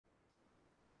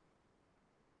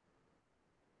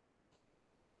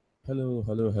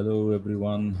Hello,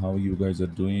 everyone. How you guys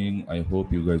are doing? I hope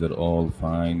you guys are all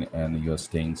fine and you are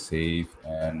staying safe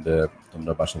and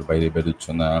তোমরা বাসার বাইরে বেরোচ্ছ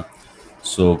না।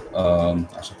 So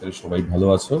আশা করি সবাই ভালো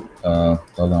আছো।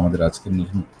 তাহলে আমাদের আজকের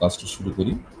নতুন ক্লাসটা শুরু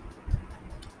করি।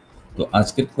 তো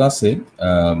আজকের ক্লাসে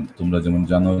তোমরা যেমন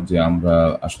জানো যে আমরা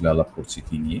আসলে আলাপ করছি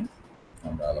কি নিয়ে।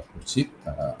 আমরা আলাপ করছি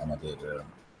আমাদের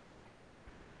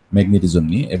ম্যাগনেটিজম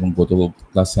নিয়ে, এবং গত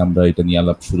ক্লাসে আমরা এটা নিয়ে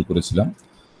আলাপ শুরু করেছিলাম।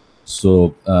 সো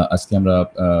আজকে আমরা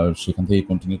সেখান থেকে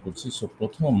কন্টিনিউ করছি। সো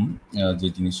প্রথম যে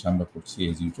জিনিসটা আমরা করছি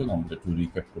এজ ইউজুয়াল আমরা একটু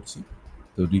রিক্যাপ করছি।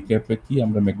 তো রিক্যাপে কি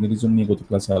আমরা ম্যাগনেটিজম নিয়ে গত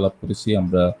ক্লাসে আলাপ করেছি।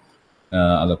 আমরা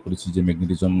আলাপ করেছি যে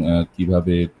ম্যাগনেটিজম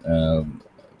কিভাবে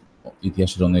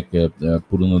ইতিহাসের অনেক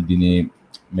পুরনো দিনে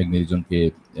ম্যাগনেটিজমকে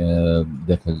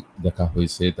দেখা দেখা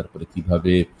হয়েছে, তারপরে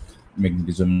কিভাবে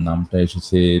ম্যাগনেটিজম নামটা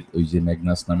এসেছে ওই যে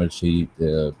ম্যাগনাস নামের সেই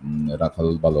রাখাল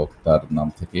বালক তার নাম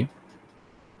থেকে।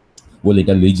 বলে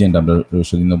এটা লিজেন্ড আমরা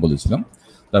সেদিনও বলেছিলাম।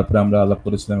 তারপরে আমরা আলাপ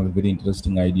করেছিলাম very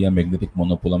interesting idea magnetic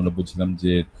monopole. আমরা বলছিলাম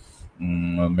যে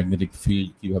ম্যাগনেটিক ফিল্ড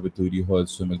কিভাবে তৈরি হয়।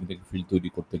 সো ম্যাগনেটিক ফিল্ড তৈরি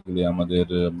করতে গেলে আমাদের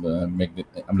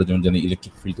আমরা যেমন জানি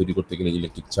ইলেকট্রিক ফিল্ড তৈরি করতে গেলে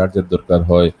ইলেকট্রিক চার্জের দরকার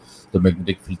হয়। তো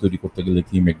ম্যাগনেটিক ফিল্ড তৈরি করতে গেলে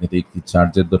কি ম্যাগনেটিক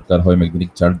চার্জের দরকার হয়।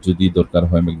 ম্যাগনেটিক চার্জ যদি দরকার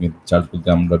হয়, ম্যাগনেটিক চার্জ বলতে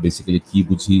আমরা বেসিক্যালি কি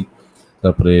বুঝি।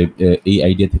 তারপরে এই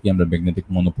আইডিয়া থেকে আমরা ম্যাগনেটিক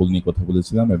মনোপোল নিয়ে কথা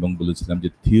বলেছিলাম এবং বলেছিলাম যে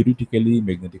থিওরিটিক্যালি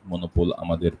ম্যাগনেটিক মনোপোল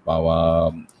আমাদের পাওয়া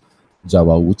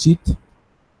যাওয়া উচিত,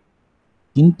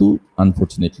 কিন্তু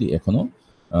আনফর্চুনেটলি এখনো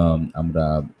আমরা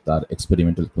তার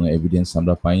এক্সপেরিমেন্টাল কোনো এভিডেন্স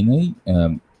আমরা পাই নাই,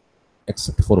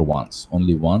 এক্সেপ্ট ফর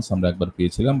অনলি ওয়ান্স আমরা একবার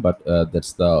পেয়েছিলাম, but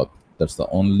that's the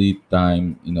only time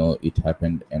it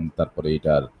happened. And তারপরে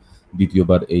এটার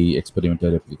দ্বিতীয়বার এই এক্সপেরিমেন্টটা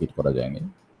রেপ্লিকেট করা যায়নি।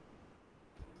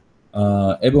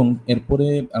 এবং এরপরে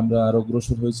আমরা আরো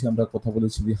অগ্রসর হয়েছি। আমরা কথা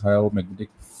বলেছি যে how magnetic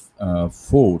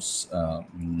force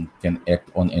can act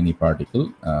on any particle,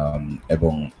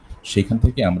 এবং সেখান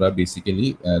থেকে আমরা বেসিক্যালি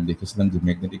দেখেছিলাম যে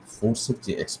ম্যাগনেটিক ফোর্সের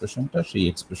যে এক্সপ্রেশনটা, সেই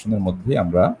এক্সপ্রেশনের মধ্যে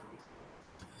আমরা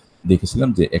দেখেছিলাম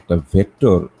যে একটা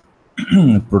ভেক্টর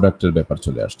প্রোডাক্টের ব্যাপার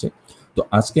চলে আসছে। তো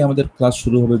আজকে আমাদের ক্লাস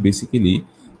শুরু হবে বেসিক্যালি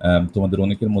তোমাদের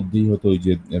অনেকের মধ্যেই হয়তো ওই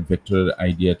যে ভেক্টরের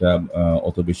আইডিয়াটা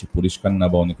অত বেশি পরিষ্কার না,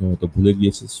 বা অনেকে হয়তো ভুলে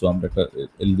গিয়েছে। সো আমরা একটা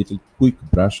little quick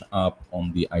brush up on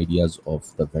the ideas of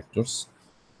the vectors.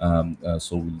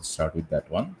 So we'll start with that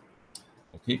one.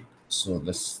 Okay, so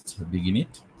let's begin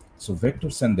it. So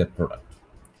vectors and their product.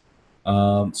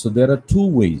 So there are two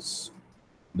ways.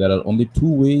 There are only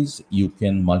two ways you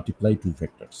can multiply two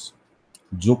vectors.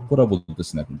 যোগ করা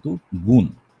বলতেছি না, কিন্তু গুণ,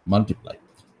 multiply.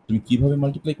 তুমি কিভাবে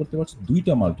multiply করতে পারছো?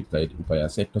 দুইটা মাল্টিপ্লাইয়ের উপায়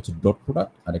আছে, একটা হচ্ছে ডট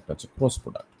প্রোডাক্ট আর একটা হচ্ছে ক্রস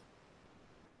প্রোডাক্ট।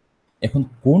 এখন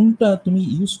কোনটা তুমি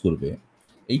ইউজ করবে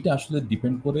এইটা আসলে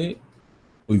ডিপেন্ড করে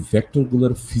ওই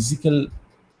ভেক্টরগুলোর ফিজিক্যাল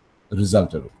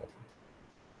রেজাল্টের উপর।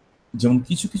 যেমন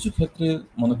কিছু কিছু ক্ষেত্রে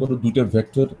মনে করো দুইটা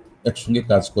ভেক্টর একসঙ্গে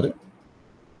কাজ করে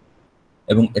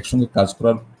এবং একসঙ্গে কাজ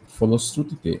করার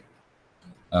ফলশ্রুতিতে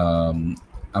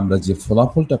আমরা যে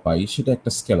ফলাফলটা পাই সেটা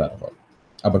একটা স্কেলার হয়।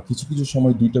 আবার কিছু কিছু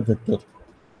সময় দুইটা ভেক্টর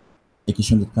একই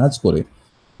সঙ্গে কাজ করে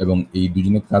এবং এই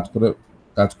দুজনে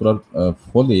কাজ করার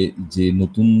ফলে যে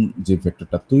নতুন যে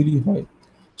ভেক্টরটা তৈরি হয়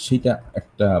সেটা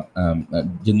একটা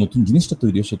যে নতুন জিনিসটা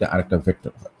তৈরি হয় সেটা আরেকটা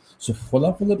ভেক্টর হয়। সো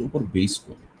ফলাফলের উপর বেস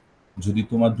করে যদি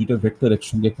তোমার দুইটা ভেক্টর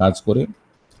একসঙ্গে কাজ করে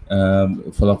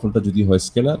ফলাফলটা যদি হয়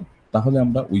স্কেলার, তাহলে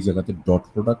আমরা ওই জায়গাতে ডট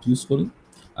প্রোডাক্ট ইউজ করি।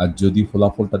 আর যদি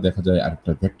ফলাফলটা দেখা যায়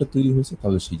আরেকটা ভেক্টর তৈরি হয়েছে,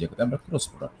 তাহলে সেই জায়গাতে আমরা ক্রস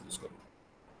প্রোডাক্ট ইউজ করি।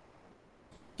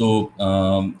 তো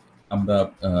আমরা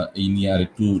এই নিয়ে আর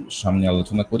একটু সামনে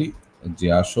আলোচনা করি যে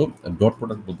আসো ডট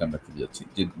প্রোডাক্ট বলতে আমরা কি যাচ্ছি।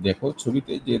 যে দেখো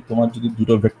ছবিতে যে তোমার যদি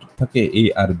দুটো ভেক্টর থাকে এ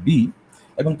আর বি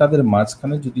এবং তাদের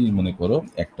মাঝখানে যদি মনে করো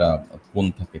একটা কোণ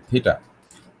থাকে থিটা,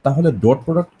 তাহলে ডট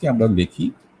প্রোডাক্টকে আমরা লিখি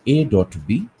এ ডট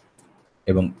বি।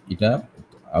 এবং এটা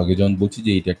আগে যেমন বলছি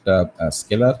যে এটা একটা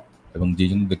স্কেলার, এবং যে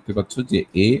জন্য দেখতে পাচ্ছ যে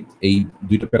এ এই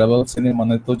দুইটা প্যারালাল সেনের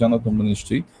মানে তো জানো তোমরা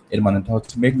নিশ্চয়ই, এর মানেটা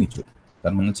হচ্ছে ম্যাগনিটিউড।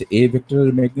 তার মানে হচ্ছে এ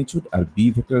ভেক্টরের ম্যাগনিটিউড আর বি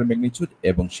ভেক্টরের ম্যাগনিটিউড,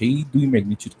 এবং সেই দুই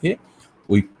ম্যাগনিটিউডকে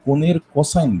ওই কোণের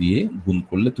কোসাইন দিয়ে গুণ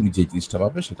করলে তুমি যে জিনিসটা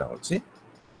পাবে সেটা হচ্ছে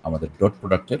আমাদের ডট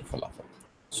প্রোডাক্টের ফলাফল।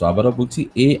 সো আবারও বলছি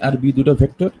এ আর বি দুটো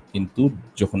ভেক্টর, কিন্তু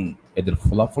যখন এদের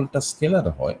ফলাফলটা স্কেলার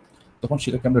হয় তখন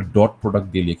সেটাকে আমরা ডট প্রোডাক্ট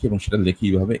দিয়ে লিখি, এবং সেটা লিখি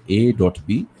এইভাবে এ ডট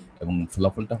বি, এবং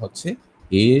ফলাফলটা হচ্ছে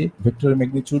এ ভেক্টরের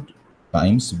ম্যাগনিটিউড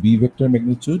টাইমস বি ভেক্টরের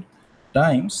ম্যাগনিটিউড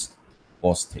টাইমস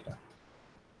কস থিটা।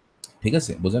 ঠিক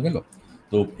আছে, বোঝা গেল?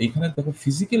 তো এইখানে দেখো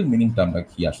ফিজিক্যাল মিনিংটা আমরা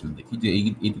কি আসলে দেখি যে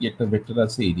এইদিকে একটা ভেক্টর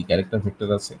আছে, এইদিকে আরেকটা ভেক্টর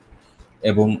আছে,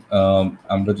 এবং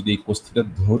আমরা যদি এই কোস থিটা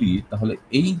ধরি তাহলে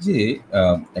এই যে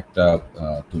একটা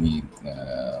তুমি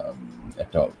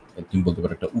একটা তুমি বলতে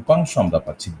পারো একটা উপাংশ আমরা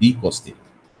পাচ্ছি বি কোস থিটা।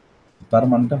 তার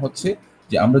মানটা হচ্ছে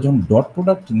যে আমরা যখন ডট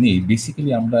প্রোডাক্ট নেই,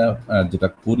 বেসিক্যালি আমরা যেটা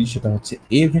করি সেটা হচ্ছে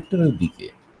এ ভেক্টরের দিকে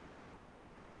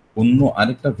অন্য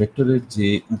আরেকটা ভেক্টরের যে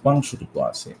উপাংশটুকু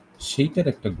আছে সেইটার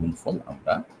একটা গুণফল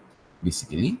আমরা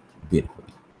বেসিক্যালি বের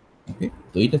করি। ওকে,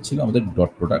 তো এটা ছিল আমাদের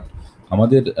ডট প্রোডাক্ট।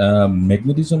 আমাদের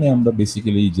ম্যাগনেটিজমে আমরা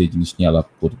বেসিক্যালি যে জিনিস নিয়ে আলাপ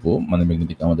করব, মানে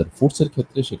ম্যাগনেটিক আমাদের ফোর্সের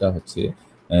ক্ষেত্রে, সেটা হচ্ছে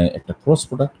একটা ক্রস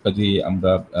প্রোডাক্ট। কাজে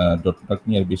আমরা ডট প্রোডাক্ট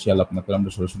নিয়ে আর বেশি আলাপ না করে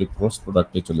আমরা সরাসরি ক্রস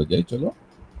প্রোডাক্টে চলে যাই। চলো,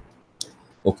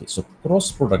 ওকে। সো ক্রস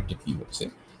প্রোডাক্টে কি হচ্ছে,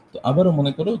 তো আবারও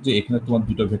মনে করো যে এখানে তোমার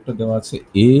দুটো ভেক্টর দেওয়া আছে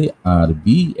এ আর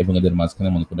বি, এবং এদের মাঝখানে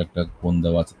মনে করো একটা কোণ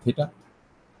দেওয়া আছে থিটা।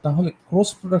 তাহলে ক্রস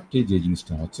প্রোডাক্টে যে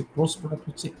জিনিসটা হচ্ছে, ক্রস প্রোডাক্ট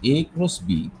হচ্ছে এ ক্রস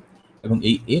বি, এবং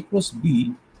এই এ ক্রস বি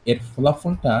এর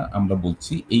ফলাফলটা আমরা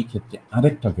বলছি এই ক্ষেত্রে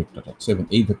আরেকটা ভেক্টর হচ্ছে, এবং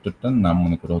এই ভেক্টরটার নাম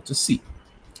মনে করা হচ্ছে সি।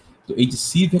 তো এই যে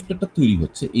সি ভেক্টরটা তৈরি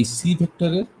হচ্ছে, এই সি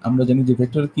ভেক্টরের আমরা জানি যে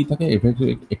ভেক্টরের কি থাকে, এই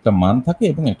ভেক্টরের একটা মান থাকে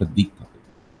এবং একটা দিক থাকে।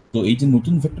 তো এই যে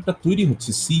নতুন ভেক্টরটা তৈরি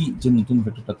হচ্ছে, সি যে নতুন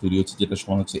ভেক্টরটা তৈরি হচ্ছে যেটা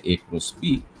সমান হচ্ছে এ ক্রস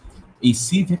বি, এই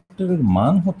সি ভেক্টরের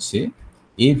মান হচ্ছে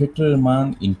এ ভেক্টরের মান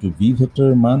ইন্টু বি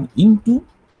ভেক্টরের মান ইন্টু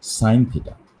সাইন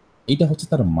থিটা। এটা হচ্ছে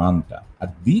তার মানটা। আর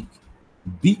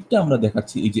দিকটা আমরা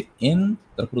দেখাচ্ছি এই যে এন,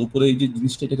 তারপরে উপরে এই যে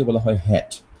জিনিসটা, এটাকে বলা হয়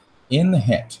হ্যাট, এন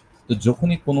হ্যাট। তো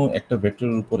যখনই কোনো একটা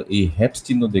ভেক্টরের উপর এই হ্যাট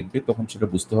চিহ্ন দেখবে তখন সেটা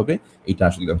বুঝতে হবে এটা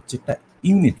আসলে হচ্ছে একটা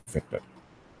ইউনিট ভেক্টর।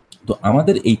 তো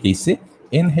আমাদের এই কেসে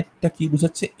এন হেডটা কি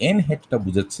বোঝাচ্ছে, এন হেডটা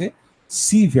বোঝাচ্ছে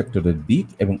সি ভেক্টরের দিক,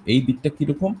 এবং এই দিকটা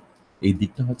কিরকম, এই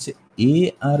দিকটা হচ্ছে এ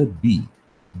আর বি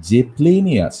যে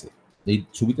প্লেনে আছে। এই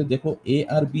ছবিতে দেখো এ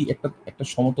আর বি একটা একটা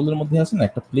সমতলের মধ্যে আছে না,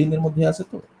 একটা প্লেনের মধ্যে আছে।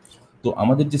 তো তো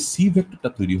আমাদের যে সি ভেক্টরটা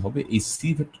তৈরি হবে, এই সি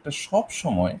ভেক্টরটা সব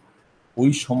সময় ওই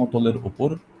সমতলের উপর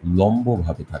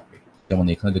লম্বভাবে থাকবে। যেমন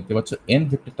এখানে দেখতে পাচ্ছ এন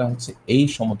ভেক্টরটা হচ্ছে এই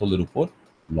সমতলের উপর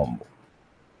লম্ব।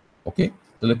 ওকে,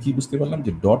 তাহলে কি বুঝতে পারলাম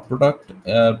যে ডট প্রোডাক্ট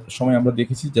সময় আমরা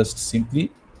দেখেছি জাস্ট সিম্পলি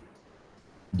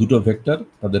দুটো ভেক্টর,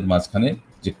 তাদের মাঝখানে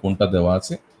যে কোণটা দেওয়া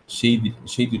আছে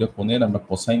সেই দুটো কোণের আমরা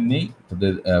কোসাইন নেই,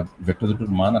 তাদের ভেক্টর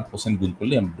দুটোর মান আর কোসাইন গুণ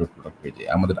করলে আমরা ডট প্রোডাক্ট পেয়ে যাই,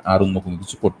 আমাদের আর অন্য কোনো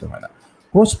কিছু করতে হয় না।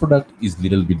 Cross product is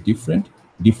little bit different.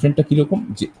 ডিফারেন্টটা কিরকম,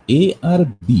 যে এ আর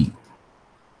বি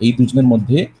এই দুজনের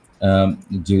মধ্যে আহ,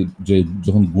 যে যে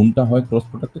যখন গুণটা হয় ক্রস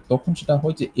প্রোডাক্টে, তখন সেটা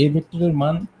হয় যে এ ভেক্টরের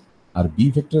মান আর বি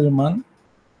ভেক্টরের মান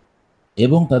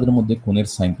এবং তাদের মধ্যে কোণের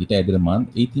সাইন থিটা, এদের মান,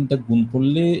 এই তিনটা গুণ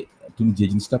করলে তুমি যে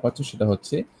জিনিসটা পাচ্ছ সেটা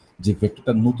হচ্ছে যে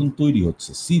ভেক্টরটা নতুন তৈরি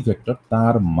হচ্ছে সি ভেক্টর,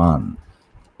 তার মান।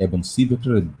 এবং সি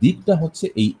ভেক্টরের দিকটা হচ্ছে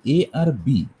এই এ আর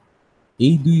বি,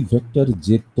 এই দুই ভেক্টর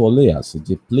যে তলে আছে,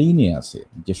 যে প্লেনে আছে,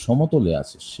 যে সমতলে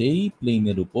আছে, সেই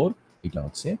প্লেনের উপর এটা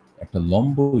হচ্ছে একটা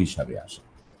লম্ব হিসাবে আসে।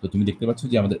 তো তুমি দেখতে পাচ্ছ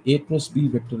যে আমাদের এ ক্রস বি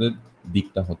ভেক্টরের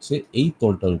দিকটা হচ্ছে এই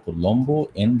তলটার উপর লম্ব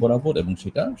এন বরাবর, এবং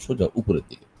সেটা সোজা উপরের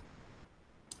দিকে।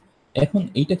 এখন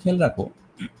এইটা খেয়াল রাখো,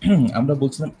 আমরা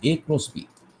বলছিলাম এ ক্রস বি,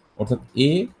 অর্থাৎ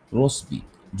এ ক্রস বি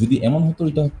যদি এমন হতো,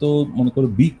 এটা হতো মনে করো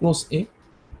বি ক্রস এ,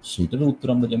 সেইটারও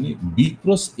উত্তর আমরা জানি। বি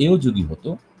ক্রস এও যদি হতো,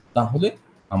 তাহলে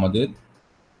আমাদের,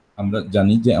 আমরা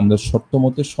জানি যে আমরা শর্ত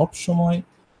মতে সবসময়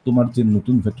তোমার যে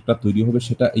নতুন ভেক্টরটা তৈরি হবে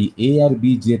সেটা এই এ আর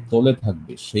বি যে তলে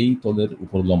থাকবে সেই তলের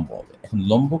উপর লম্ব হবে। এখন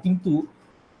লম্ব কিন্তু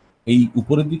এই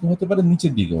উপরের দিকে হতে পারে,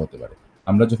 নিচের দিকে হতে পারে।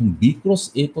 আমরা যখন বি ক্রস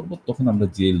এ করবো তখন আমরা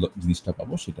যে জিনিসটা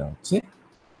পাবো সেটা হচ্ছে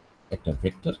একটা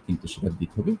ভেক্টর, কিন্তু সেটার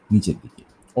দিক হবে নিচের দিকে।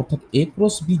 অর্থাৎ এ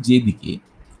ক্রস বি যে দিকে,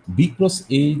 বি ক্রস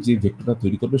এ যে ভেক্টরটা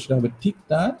তৈরি করবে সেটা হবে ঠিক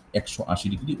তার 180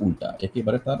 ডিগ্রি উল্টা,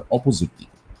 একেবারে তার অপোজিট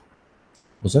দিকে।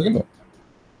 বোঝা গেল?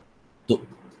 তো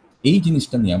এই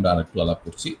জিনিসটা নিয়ে আমরা আরেকটু আলাপ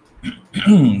করছি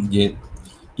যে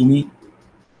তুমি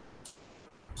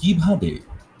কিভাবে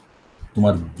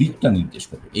তোমার দিকটা নির্দেশ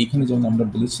করবে। এইখানে যেমন আমরা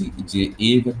বলেছি যে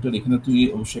এ ভেক্টর, এখানে তুই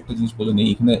অবশ্যই একটা জিনিস বলে নেই,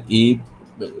 এখানে এ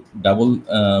ডাবল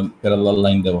প্যারালাল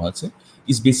লাইন দেওয়া আছে,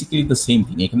 is basically the same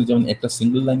thing. এখানে যেমন একটা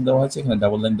সিঙ্গেল লাইন দেওয়া আছে, এখানে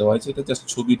ডাবল লাইন দেওয়া আছে, এটা জাস্ট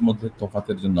ছবির মধ্যে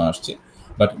তফাতের জন্য আসছে।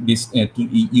 But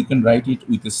you can write it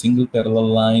with a single parallel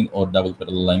line or double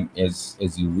parallel line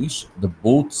as you wish. The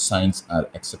both signs are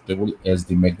acceptable as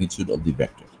the magnitude of the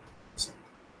vector.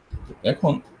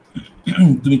 এখন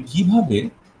তুমি কিভাবে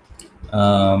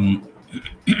আম,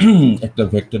 একটা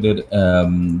ভেক্টরের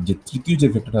যে তৃতীয় যে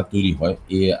ভেক্টরটা তৈরি হয়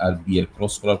এ আর বি এর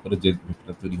ক্রস করার পরে যে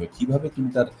ভেক্টরটা তৈরি হয়, কিভাবে তুমি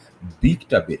তার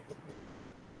দিকটা বের করবে।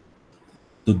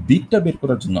 তো দিকটা বের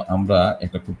করার জন্য আমরা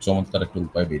একটা খুব চমৎকার একটা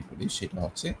উপায় বের করি, সেটা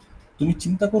হচ্ছে তুমি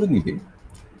চিন্তা করে নিবে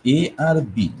এ আর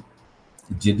বি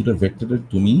যে দুটো ভেক্টরের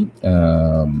তুমি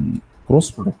ক্রস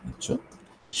প্রোডাক্ট নিচ্ছ,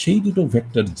 সেই দুটো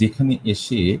ভেক্টর যেখানে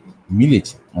এসে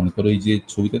মিলেছে, মনে করো এই যে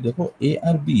ছবিতে দেখো এ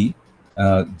আর বি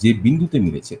যে বিন্দুতে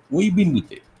মিলেছে, ওই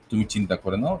বিন্দুতে তুমি চিন্তা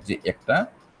করে নাও যে একটা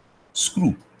স্ক্রু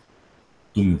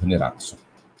তুমি ওখানে রাখছো।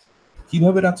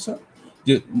 কিভাবে রাখছো,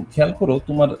 যে খেয়াল করো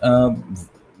তোমার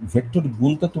ভেক্টর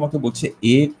গুণটা তোমাকে বলছে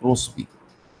এ ক্রস বি,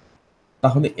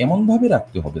 তাহলে এমনভাবে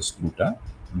রাখতে হবে স্ক্রুটা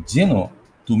যেন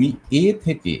তুমি এ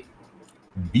থেকে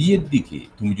বি এর দিকে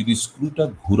তুমি যদি স্ক্রুটা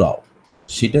ঘুরাও,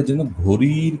 সেটা যেন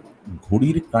ঘড়ির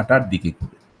ঘড়ির কাঁটার দিকে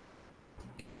ঘুরে।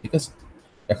 ঠিক আছে?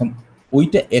 এখন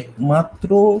ওইটা একমাত্র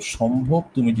সম্ভব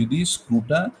তুমি যদি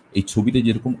স্ক্রুটা এই ছবিতে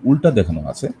যেরকম উল্টা দেখানো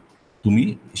আছে, তুমি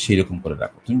সেরকম করে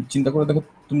রাখো। তুমি চিন্তা করে দেখো,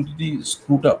 তুমি যদি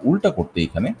স্ক্রুটা উল্টা করতে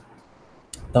এখানে,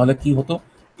 তাহলে কি হতো?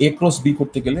 এ ক্রস বি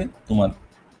করতে গেলে তোমার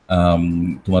আম,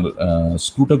 তোমার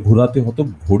স্ক্রুটা ঘোরাতে হতো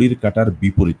ঘড়ির কাঁটার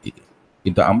বিপরীত দিকে।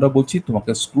 কিন্তু আমরা বলছি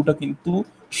তোমাকে স্ক্রুটা কিন্তু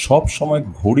সব সময়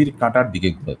ঘড়ির কাঁটার দিকে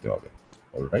ঘোরাতে হবে।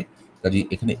 অলরাইট? কাজে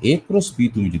এখানে এ ক্রস বি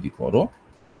তুমি যদি করো,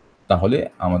 তাহলে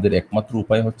আমাদের একমাত্র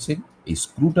উপায় হচ্ছে এই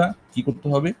স্ক্রুটা কি করতে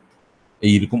হবে,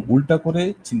 এইরকম উল্টা করে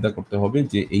চিন্তা করতে হবে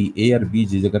যে এই এ আর বি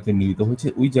যে জায়গাতে মিলিত হয়েছে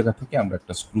ওই জায়গা থেকে আমরা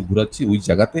একটা স্ক্রু ঘুরাচ্ছি, ওই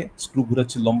জায়গাতে স্ক্রু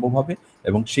ঘুরাচ্ছি লম্বভাবে,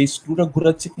 এবং সেই স্ক্রুটা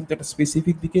ঘুরাচ্ছে কিন্তু একটা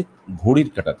স্পেসিফিক দিকে, ঘড়ির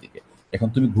কাঁটার দিকে। এখন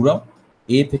তুমি ঘুরাও,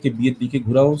 এ থেকে বি এর দিকে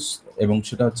ঘুরাও, এবং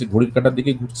সেটা হচ্ছে ঘড়ির কাঁটার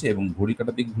দিকে ঘুরছে, এবং ঘড়ির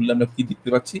কাঁটার দিকে ঘুরলে আমরা কি দেখতে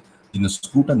পাচ্ছি? যে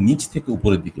স্ক্রুটা নিচ থেকে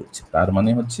উপরের দিকে উঠছে। তার মানে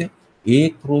হচ্ছে এ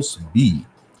ক্রস বি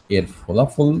এর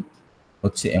ফলাফল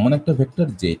হচ্ছে এমন একটা ভেক্টর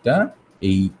যেটা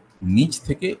এই নিচ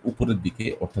থেকে উপরের দিকে,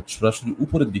 অর্থাৎ সরাসরি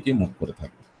উপরের দিকে মুভ করে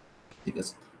থাকবে। ঠিক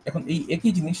আছে? এখন এই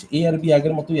একই জিনিস এ আর বি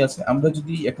আগের মতোই আছে। আমরা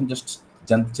যদি এখন জাস্ট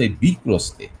জানতে চাই বি ক্রস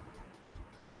এ,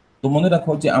 তো মনে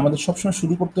রাখো যে আমাদের সবসময়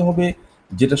শুরু করতে হবে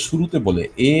যেটা শুরুতে বলে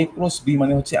এ ক্রস বি,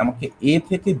 মানে হচ্ছে আমাকে এ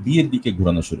থেকে বি এর দিকে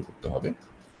ঘোরানো শুরু করতে হবে।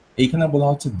 এইখানে বলা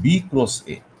হচ্ছে বি ক্রস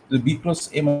এ। বি ক্রস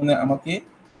এ মানে আমাকে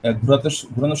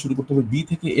ঘোরানো শুরু করতে হবে বি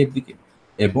থেকে এর দিকে,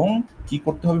 এবং কি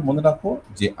করতে হবে মনে রাখো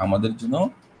যে আমাদের জন্য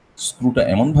স্ক্রুটা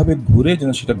এমনভাবে ঘুরে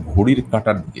যেন সেটা ঘড়ির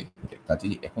কাঁটার দিকে ঘুরে।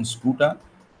 কাজেই এখন স্ক্রুটা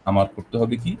আমার করতে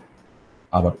হবে কি,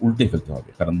 আবার উল্টে ফেলতে হবে,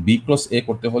 কারণ বি ক্রস এ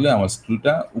করতে হলে আমার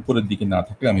স্ক্রুটা উপরের দিকে না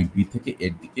থাকলে আমি বি থেকে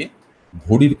এর দিকে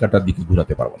ঘড়ির কাঁটার দিকে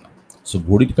ঘোরাতে পারবো না। সো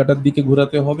ঘড়ির কাঁটার দিকে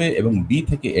ঘোরাতে হবে এবং বি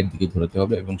থেকে এর দিকে ঘোরাতে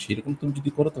হবে, এবং সেরকম তুমি যদি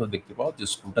করো তাহলে দেখতে পাও যে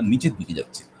স্ক্রুটা নিচের দিকে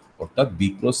যাচ্ছে, অর্থাৎ বি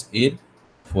ক্রস এর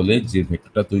ফলে যে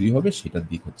ভেক্টরটা তৈরি হবে সেটার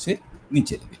দিক হচ্ছে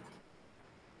নিচের দিক।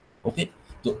 ওকে?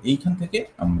 তো এইখান থেকে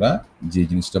আমরা যে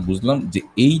জিনিসটা বুঝলাম যে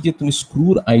এই যে তুমি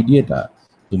স্ক্রুর আইডিয়াটা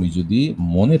তুমি যদি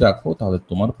মনে রাখো, তাহলে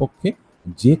তোমার পক্ষে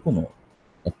যে কোনো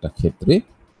একটা ক্ষেত্রে,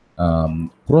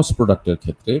 ক্রস প্রোডাক্টের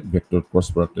ক্ষেত্রে, ভেক্টর ক্রস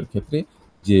প্রোডাক্টের ক্ষেত্রে,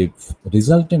 যে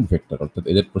রেজাল্টেন্ট ভেক্টর, অর্থাৎ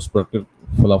এদের ক্রস প্রোডাক্টের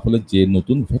ফলাফলে যে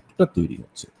নতুন ভেক্টরটা তৈরি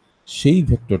হচ্ছে, সেই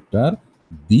ভেক্টরটার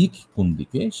দিক কোন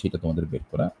দিকে সেটা তোমাদের বের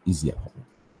করা ইজিয়ার হবে।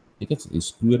 ঠিক আছে? এই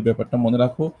স্ক্রু এর ব্যাপারটা মনে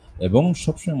রাখো, এবং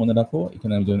সবসময় মনে রাখো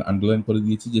এখানে আমি যেমন আন্ডারলাইন করে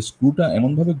দিয়েছি যে স্ক্রুটা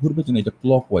এমনভাবে ঘুরবে যেন এটা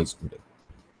ক্লক ওয়াইজ ঘুরে,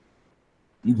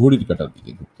 ঘড়ির কাঁটার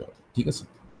দিকে ঘুরতে হবে। ঠিক আছে?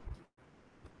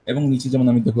 এবং নিচে যেমন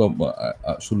আমি দেখো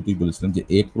শুরুতেই বলেছিলাম যে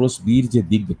এ ক্রস বির যে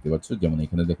দিক দেখতে পাচ্ছ, যেমন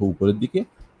এখানে দেখো উপরের দিকে,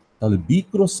 তাহলে বি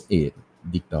ক্রস এর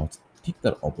দিকটা হচ্ছে ঠিক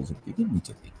তার অপোজিট দিকে,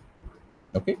 নিচের দিকে।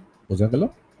 ওকে? বোঝা গেল?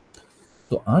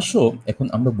 তো আসো এখন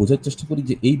আমরা বোঝার চেষ্টা করি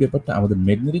যে এই ব্যাপারটা আমাদের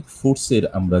ম্যাগনেটিক ফোর্সের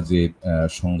আমরা যে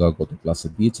সংজ্ঞা গত ক্লাসে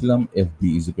দিয়েছিলাম, F B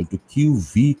is equal to Q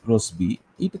V cross B,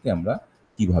 এইটাকে আমরা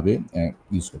কিভাবে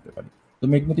ইউজ করতে পারি। তো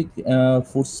ম্যাগনেটিক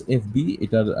ফোর্স এফ বি,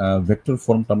 এটার ভেক্টর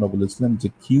ফর্মটা আমরা বলেছিলাম যে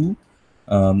কিউ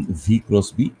ভি ক্রস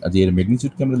বি। আজ এর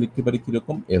ম্যাগনিটিউডকে আমরা লিখতে পারি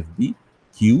কিরকম, এফ বি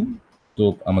কিউ। তো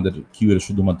আমাদের কিউ এর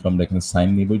শুধুমাত্র আমরা এখানে সাইন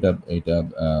নেব, এটা এটা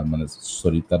মানে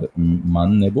সরি তার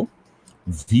মান নেব।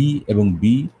 ভি এবং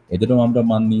বি এদেরও আমরা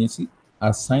মান নিয়েছি।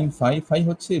 আর সাইন ফাই, ফাই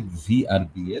হচ্ছে ভি আর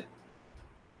বি এর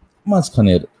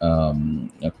মাঝখানের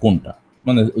কোণটা,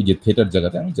 মানে ওই যে থেটার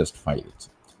জায়গাতে আমি জাস্ট ফাই দিচ্ছি।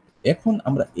 এখন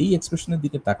আমরা এই এক্সপ্রেশনের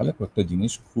দিকে তাকালে কয়েকটা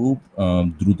জিনিস খুব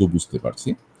দ্রুত বুঝতে পারছি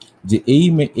যে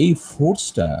এই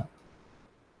ফোর্সটা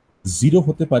জিরো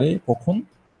হতে পারে কখন।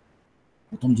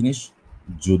 প্রথম জিনিস,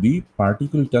 যদি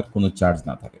পার্টিকেলটার কোনো চার্জ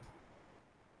না থাকে।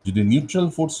 যদি নিউট্রাল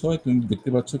ফোর্স হয়, তুমি দেখতে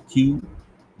পাচ্ছ কিউ,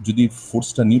 যদি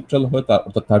ফোর্সটা নিউট্রাল হয়, তার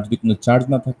অর্থাৎ তার যদি কোনো চার্জ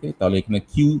না থাকে, তাহলে এখানে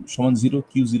কিউ সমান জিরো।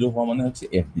 কিউ জিরো হওয়া মানে হচ্ছে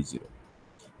এফ বি জিরো।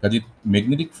 কাজে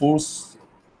ম্যাগনেটিক ফোর্স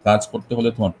কাজ করতে হলে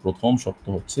তোমার প্রথম শর্ত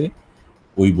হচ্ছে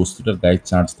ওই বস্তুটার গায়ে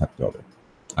চার্জ থাকতে হবে।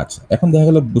 আচ্ছা, এখন দেখা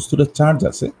গেল বস্তুটার চার্জ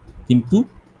আছে, কিন্তু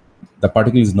the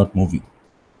particle is not moving.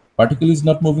 Particle is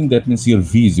not moving, that means your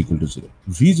V is equal to zero.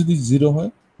 V যদি জিরো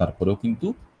হয়, তারপরেও কিন্তু,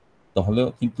 তাহলে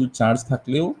কিন্তু চার্জ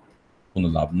থাকলেও কোনো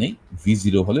লাভ নেই, ভি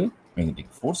জিরো হলে ম্যাগনেটিক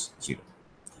ফোর্স জিরো।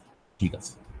 ঠিক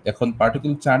আছে? এখন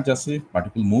পার্টিকেল চার্জ আছে,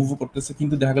 পার্টিকেল মুভ করতেছে,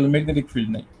 কিন্তু দেখা গেল ম্যাগনেটিক ফিল্ড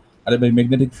নাই। আরে ভাই,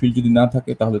 ম্যাগনেটিক ফিল্ড যদি না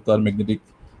থাকে তাহলে তো আর ম্যাগনেটিক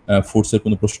ফোর্সের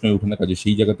কোনো প্রশ্নই ওঠে না, কাজে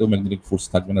সেই জায়গাতেও ম্যাগনেটিক ফোর্স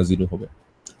থাকবে না, জিরো হবে।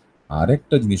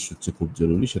 আরেকটা জিনিস হচ্ছে খুব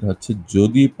জরুরি, সেটা হচ্ছে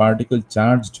যদি পার্টিকেল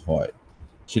চার্জড হয়,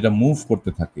 সেটা মুভ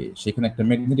করতে থাকে, সেখানে একটা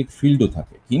ম্যাগনেটিক ফিল্ডও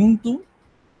থাকে, কিন্তু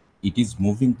it is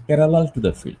moving parallel to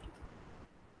the field.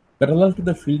 Parallel to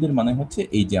the ফিল্ডের মানে হচ্ছে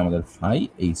এই যে আমাদের ফাই,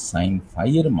 এই সাইন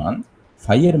ফাই এর মান,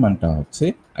 ফাই এর মানটা হচ্ছে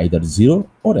আইদার জিরো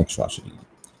ওর 180 ডিগ্রি।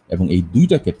 এবং এই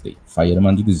দুইটা ক্ষেত্রেই ফাই এর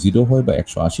মান যদি 0 হয় বা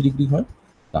 180 ডিগ্রি হয়,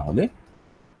 তাহলে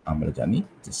আমরা জানি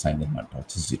যে সাইনের মানটা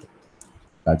হচ্ছে 0।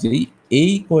 কাজেই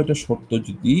এই কয়টা শর্ত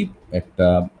যদি একটা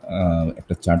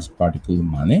একটা চার্জ পার্টিকেল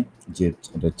মানে, যে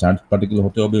এটা চার্জ পার্টিকেল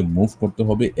হতে হবে, মুভ করতে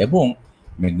হবে এবং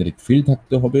ম্যাগনেটিক ফিল্ড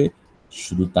থাকতে হবে।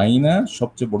 শুধু তাই না,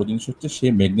 সবচেয়ে বড় জিনিস হচ্ছে সে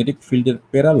ম্যাগনেটিক ফিল্ডের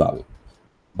প্যারালাল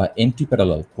বা অ্যান্টি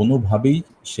প্যারালাল কোনোভাবেই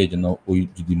সে যেন ওই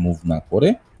যদি মুভ না করে,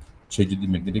 সে যদি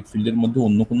ম্যাগনেটিক ফিল্ডের মধ্যে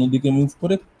অন্য কোনো দিকে মুভ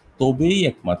করে, তবেই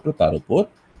একমাত্র তার উপর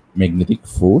ম্যাগনেটিক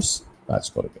ফোর্স কাজ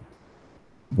করবে।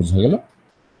 বোঝা গেল?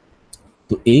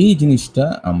 তো এই জিনিসটা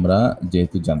আমরা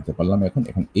যেহেতু জানতে পারলাম, এখন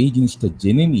এখন এই জিনিসটা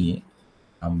জেনে নিয়ে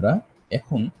আমরা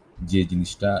এখন যে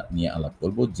জিনিসটা নিয়ে আলাপ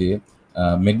করব, যে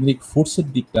ম্যাগনেটিক ফোর্সের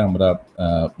দিকটা আমরা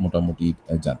মোটামুটি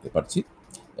জানতে পারছি।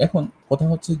 এখন কথা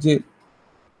হচ্ছে যে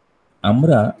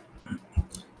আমরা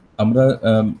আমরা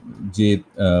যে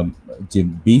যে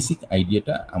বেসিক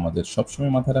আইডিয়াটা আমাদের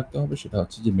সবসময় মাথায় রাখতে হবে, সেটা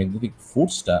হচ্ছে যে ম্যাগনেটিক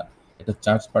ফোর্সটা একটা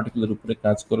চার্জ পার্টিকুলার উপরে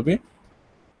কাজ করবে।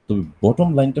 তবে বটম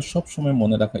লাইনটা সবসময়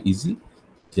মনে রাখা ইজি,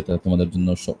 যেটা তোমাদের জন্য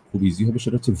খুব ইজি হবে,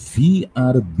 সেটা হচ্ছে ভি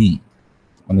আর বি,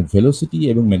 মানে ভেলোসিটি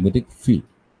এবং ম্যাগনেটিক ফিল্ড।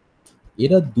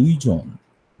 এরা দুইজন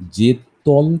যে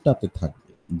তলটাতে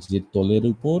থাকবে, যে তলের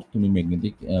উপর তুমি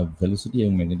ম্যাগনেটিক ভেলোসিটি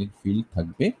এবং ম্যাগনেটিক ফিল্ড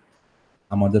থাকবে,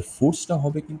 আমাদের ফোর্সটা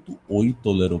হবে কিন্তু ওই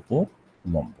তলের উপর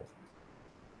লম্ব।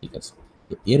 ঠিক আছে?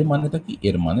 তো এর মানেটা কি?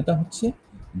 এর মানেটা হচ্ছে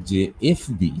যে এফ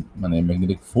বি মানে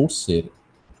ম্যাগনেটিক ফোর্সের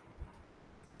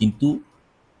কিন্তু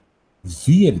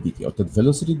ভি এর দিকে অর্থাৎ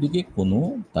ভেলোসিটির দিকে কোনো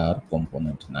তার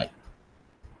কম্পোনেন্ট নাই।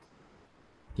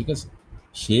 ঠিক আছে?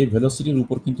 সে ভেলোসিটির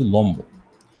উপর কিন্তু লম্ব।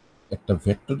 একটা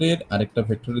ভেক্টরের আরেকটা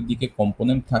ভেক্টরের দিকে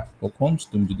কম্পোনেন্ট থাকে কখন?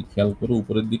 তুমি যদি খেয়াল করো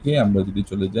উপরের দিকে, আমরা যদি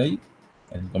চলে যাই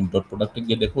একদম ডট প্রোডাক্টে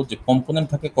গিয়ে দেখো যে কম্পোনেন্ট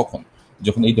থাকে কখন,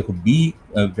 যখন এই দেখো বি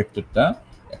ভেক্টরটা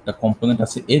একটা কম্পোনেন্ট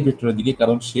আছে এ ভেক্টরের দিকে,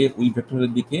 কারণ সে ওই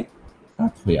ভেক্টরের দিকে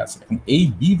কাত হয়ে আছে। এখন এই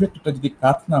বি ভেক্টরটা যদি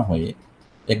কাত না হয়ে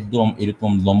একদম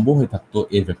এরকম লম্ব হয়ে থাকতো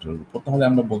এ ভেক্টরের উপর, তাহলে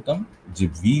আমরা বলতাম যে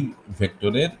ভি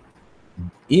ভেক্টরের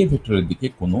এ ভেক্টরের দিকে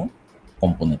কোনো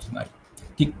কম্পোনেন্ট নাই।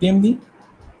 ঠিক তেমনি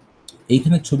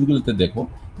এইখানে ছবিগুলোতে দেখো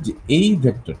যে এই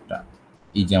ভেক্টরটা,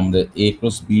 এই যে আমাদের এ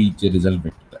ক্রস বি যে রেজাল্ট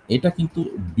ভেক্টরটা, এটা কিন্তু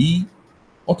বি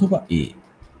অথবা এ,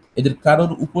 এদের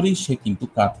কারোর উপরেই সে কিন্তু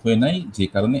কাত হয়ে নাই, যে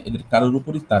কারণে এদের কারোর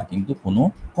উপরেই তার কিন্তু কোনো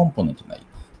কম্পোনেন্ট নাই।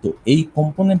 তো এই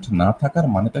কম্পোনেন্ট না থাকার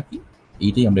মানেটা কি?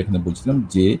 এইটাই আমরা এখানে বলছিলাম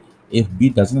যে F B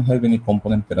doesn't have any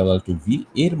component parallel to V.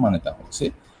 এর মানেটা হচ্ছে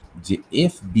যে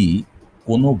এফ বি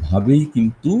কোনোভাবেই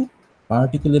কিন্তু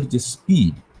পার্টিকেলের যে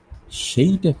স্পিড,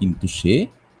 সেইটা কিন্তু সে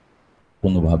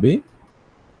কোনোভাবে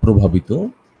প্রভাবিত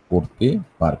করতে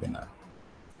পারবে না।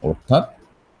 অর্থাৎ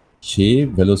সে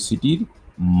ভেলোসিটির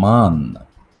মান,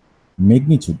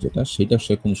 ম্যাগনিচিউড যেটা, সেটা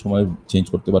সে কোনো সময় চেঞ্জ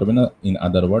করতে পারবে না। ইন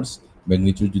আদার ওয়ার্ডস,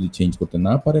 ম্যাগনিচিউড যদি চেঞ্জ করতে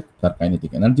না পারে, তার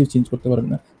কাইনেটিক এনার্জি চেঞ্জ করতে পারবে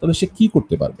না। তবে সে কি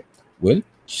করতে পারবে? ওয়েল,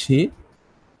 সে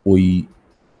ওই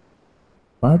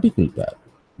পার্টিকেলটার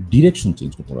ডিরেকশন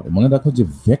চেঞ্জ করতে পারবে। মনে রাখো যে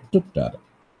ভেক্টরটার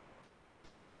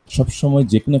সবসময়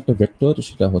যে কোনো একটা ভেক্টর,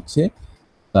 সেটা হচ্ছে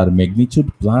তার ম্যাগনিচিউড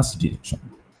প্লাস ডিরেকশন।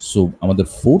 সো আমাদের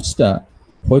ফোর্সটা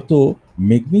হয়তো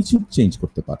ম্যাগনিচিউড চেঞ্জ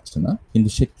করতে পারছে না, কিন্তু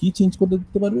সে কি চেঞ্জ করতে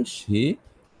দিতে পারবে? সে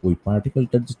ওই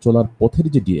পার্টিকেলটার যে চলার পথের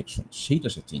যে ডিরেকশন, সেইটা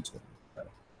সে চেঞ্জ করতে পারে।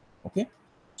 ওকে?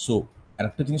 সো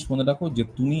আরেকটা জিনিস মনে রাখো যে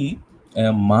তুমি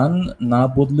মান না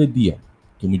বদলে দিয়ে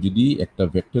তুমি যদি একটা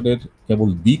ভেক্টরের কেবল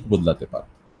দিক বদলাতে পারো,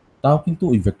 তাও কিন্তু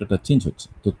ওই ভেক্টরটা চেঞ্জ হচ্ছে।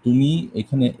 তো তুমি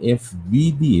এখানে এফ বি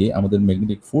দিয়ে, আমাদের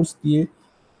ম্যাগনেটিক ফোর্স দিয়ে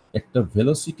একটা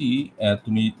ভেলোসিটি,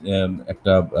 তুমি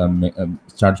একটা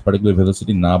চার্জ পার্টিকুলার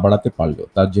ভেলোসিটি না বাড়াতে পারলেও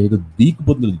তার যেহেতু দিক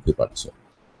বদলে দিতে পারছো,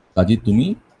 কাজে তুমি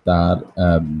তার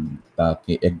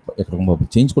তাকে একরকমভাবে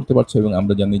চেঞ্জ করতে পারছো। এবং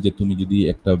আমরা জানি যে তুমি যদি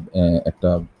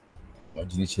একটা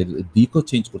জিনিসের দিকও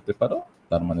চেঞ্জ করতে পারো,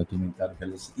 তার মানে তুমি তার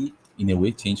velocity in a way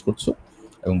change করছো।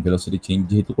 এবং ভেলোসিটি চেঞ্জ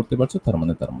যেহেতু করতে পারছো, তার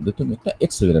মানে তার মধ্যে তুমি একটা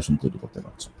এক্সেলারেশন তৈরি করতে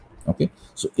পারছো। ওকে?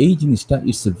 সো এই জিনিসটা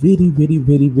it's very very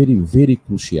very very very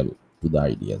crucial to the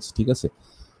ideas. ঠিক আছে?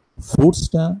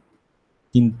 ফোর্সটা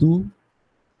কিন্তু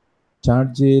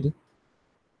চার্জের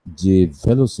যে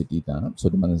ভেলোসিটিটা,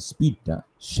 সরি মানে স্পিডটা,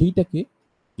 সেইটাকে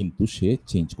কিন্তু সে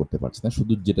চেঞ্জ করতে পারছে না।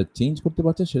 শুধু যেটা চেঞ্জ করতে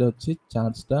পারছে সেটা হচ্ছে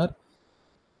চার্জটার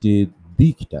যে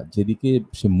দিকটা, যেদিকে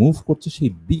সে মুভ করছে, সেই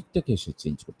দিকটাকে সে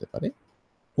চেঞ্জ করতে পারে,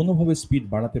 কোনোভাবে স্পিড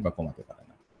বাড়াতে বা কমাতে পারে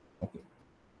না। ওকে?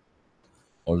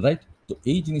 অলরাইট। তো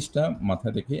এই জিনিসটা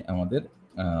মাথায় রেখে আমাদের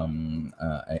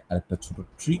আরেকটা ছোট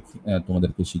ট্রিক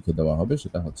তোমাদেরকে শিখে দেওয়া হবে,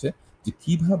 সেটা হচ্ছে যে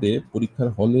কিভাবে পরীক্ষার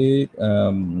হলে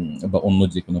বা অন্য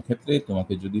যে কোনো ক্ষেত্রে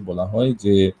তোমাকে যদি বলা হয়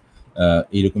যে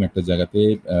এইরকম একটা জায়গাতে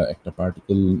একটা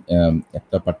পার্টিকেল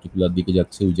একটা পার্টিকুলার দিকে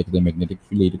যাচ্ছে, ওই জায়গাতে ম্যাগনেটিক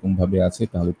ফিল্ড এইরকম ভাবে আছে,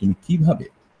 তাহলে তুমি কিভাবে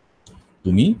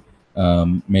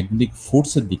ম্যাগনেটিক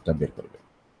ফোর্সের দিকটা বের করবে।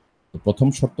 তো প্রথম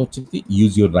শর্ত হচ্ছে কি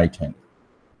ইউজ ইউর রাইট হ্যান্ড,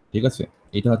 ঠিক আছে?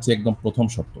 এটা হচ্ছে একদম প্রথম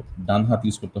শর্ত, ডান হাত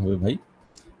ইউজ করতে হবে ভাই।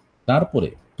 তারপরে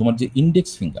তোমার যে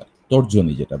ইন্ডেক্স ফিঙ্গার,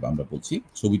 তর্জনী যেটা আমরা বলছি,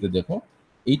 ছবিতে দেখো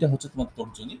এইটা হচ্ছে তোমার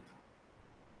তর্জনী।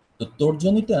 তো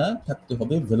তর্জনীটা থাকতে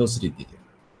হবে ভেলোসিটির দিকে।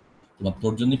 তোমার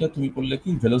তর্জনীটা তুমি করলে কি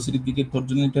ভেলোসিটির দিকে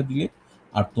তর্জনীটা দিলে,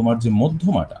 আর তোমার যে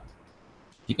মধ্যমাটা,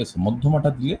 ঠিক আছে, মধ্যমাটা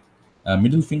দিলে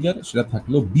মিডল ফিঙ্গার সেটা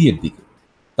থাকলো বি এর দিকে।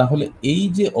 তাহলে এই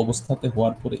যে অবস্থাতে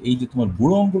হওয়ার পরে এই যে তোমার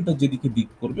বুড়ো আঙ্গুলটা যেদিকে দিক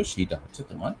করবে সেইটা হচ্ছে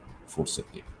তোমার ফোর্সের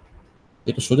দিক।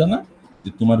 এটা সোজা না যে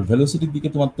তোমার ভেলোসিটির দিকে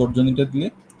তোমার তর্জনীটা দিলে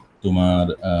তোমার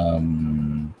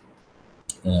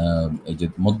এই যে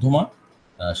মধ্যমা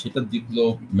সেটার দিক হলো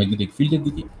ম্যাগনেটিক ফিল্ডের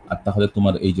দিকে, আর তাহলে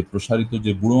তোমার এই যে প্রসারিত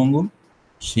যে বুড়ো আঙ্গুল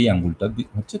সেই আঙ্গুলটার দিক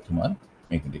হচ্ছে তোমার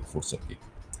ম্যাগনেটিক ফোর্সের দিক।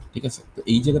 ঠিক আছে, তো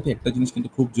এই জায়গাতে একটা জিনিস কিন্তু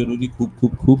খুব জরুরি, খুব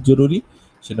খুব খুব জরুরি,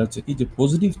 সেটা হচ্ছে কি যে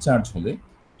পজিটিভ চার্জ হলে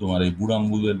তোমার এই বুড়ো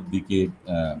আঙ্গুলের দিকে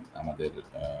আমাদের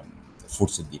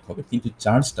ফোর্সের দিক হবে, কিন্তু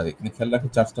চার্জটা এখানে খেয়াল রাখো,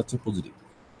 চার্জটা হচ্ছে পজিটিভ।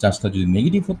 চার্জটা যদি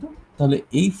নেগেটিভ হতো তাহলে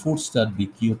এই ফোর্সটার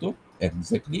দিক কি হতো,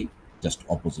 এক্স্যাক্টলি জাস্ট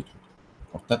অপোজিট হতো,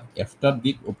 অর্থাৎ এফটার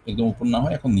দিক একদম উপর না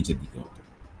হয় এখন নিচের দিকে হতো।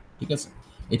 ঠিক আছে,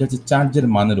 এটা হচ্ছে চার্জের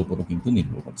মানের উপরও কিন্তু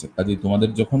নির্ভর করছে। কাজেই তোমাদের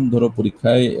যখন ধরো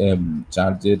পরীক্ষায়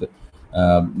চার্জের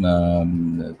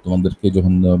তোমাদেরকে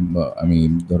যখন আমি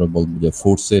ধরো বলবো যে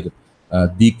ফোর্সের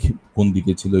দিক কোন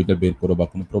দিকে ছিল এটা বের করো, বা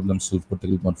কোনো প্রবলেম সলভ করতে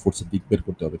গেলে তোমার ফোর্সের দিক বের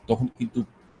করতে হবে, তখন কিন্তু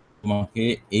তোমাকে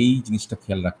এই জিনিসটা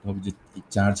খেয়াল রাখতে হবে যে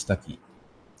চার্জটা কি।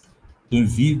 তুমি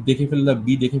ভি দেখে ফেললা,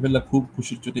 বি দেখে ফেললা, খুব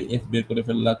খুশির চোটে এফ বের করে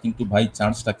ফেললা, কিন্তু ভাই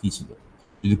চার্জটা কি ছিল?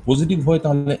 যদি পজিটিভ হয়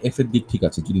তাহলে এফ এর দিক ঠিক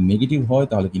আছে, যদি নেগেটিভ হয়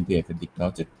তাহলে কিন্তু এফ এর দিকটা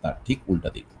হচ্ছে তার ঠিক উল্টা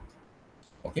দিক।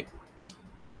 ওকে,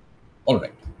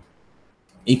 অলরাইট।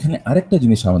 এইখানে আরেকটা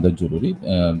জিনিস আমাদের জরুরি,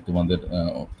 তোমাদের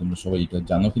তোমরা সবাই এটা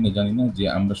জানো কিনা জানি না, যে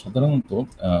আমরা সাধারণত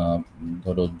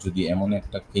ধরো যদি এমন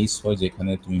একটা কেস হয়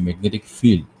যেখানে তুমি ম্যাগনেটিক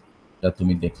ফিল্ডটা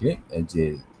তুমি দেখলে যে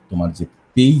তোমার যে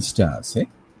পেজটা আছে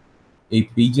এই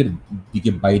পেজের দিকে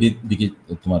বাইরের দিকে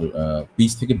তোমার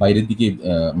পেজ থেকে বাইরের দিকে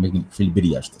ম্যাগনেটিক ফিল্ড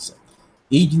বেরিয়ে আসতেছে।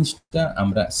 এই জিনিসটা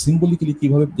আমরা সিম্বলিক্যালি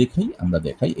কিভাবে দেখাই, আমরা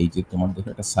দেখাই এই যে তোমার দেখো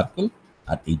একটা সার্কেল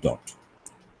আর এই ডট,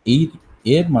 এই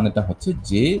এর মানেটা হচ্ছে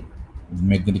যে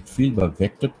ম্যাগনেটিক ফিল্ড বা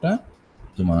ভেক্টরটা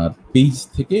তোমার পেজ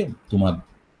থেকে তোমার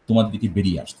তোমার দিকে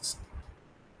বেরিয়ে আসতেছে।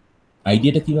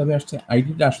 আইডিয়াটা কিভাবে আসছে?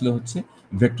 আইডিয়াটা আসলে হচ্ছে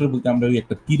ভেক্টর বলতে আমরা ওই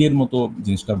একটা তীরের মতো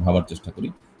জিনিসটা ভাবার চেষ্টা করি।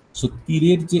 সো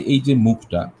তীরের যে এই যে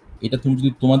মুখটা, এটা তুমি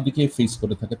যদি তোমার দিকে ফেস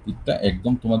করে থাকে, তীরটা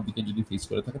একদম তোমার দিকে যদি ফেস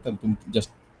করে থাকে তাহলে তুমি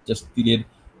জাস্ট জাস্ট তীরের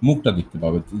মুখটা দেখতে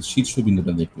পাবে,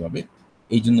 শীর্ষবিন্দুটা দেখতে পাবে।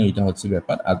 এই জন্য এটা হচ্ছে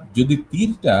ব্যাপার। আর যদি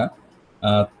তীরটা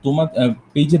তোমার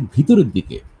পেজের ভিতরের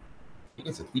দিকে, ঠিক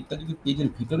আছে, তীরটা যদি পেজের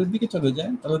ভিতরের দিকে চলে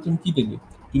যায় তাহলে তুমি কি দেখবে?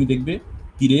 তুমি দেখবে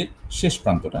তীরের শেষ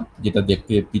প্রান্তটা, যেটা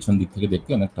দেখতে পিছন দিক থেকে দেখতে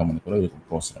অনেকটা মনে করো এরকম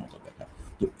ক্রসের মতো দেখা।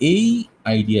 তো এই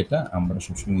আইডিয়াটা আমরা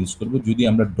সবসময় ইউজ করবো। যদি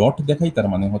আমরা ডট দেখাই তার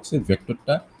মানে হচ্ছে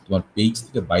ভেক্টরটা তোমার পেজ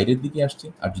থেকে বাইরের দিকে আসছে,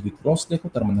 আর যদি ক্রস দেখো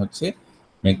তার মানে হচ্ছে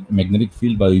ম্যাগনেটিক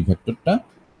ফিল্ড বা ওই ভেক্টরটা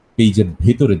পেজের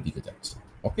ভেতরের দিকে যাচ্ছে।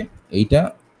 ওকে, এইটা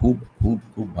খুব খুব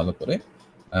খুব ভালো করে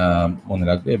মনে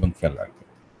রাখবে এবং খেয়াল রাখবে।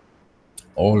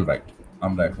 অল রাইট,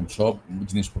 আমরা এখন সব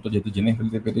জিনিসপত্র যেহেতু জেনে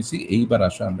ফেলতে পেরেছি, এইবার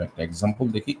আসো আমরা একটা এক্সাম্পল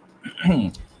দেখি।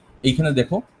 এইখানে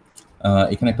দেখো,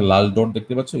 এখানে একটা লাল ডট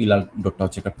দেখতে পাচ্ছ, এই লাল ডটটা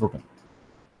হচ্ছে একটা প্রোটন।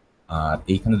 আর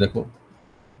এইখানে দেখো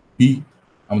বি,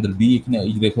 আমাদের বি, এখানে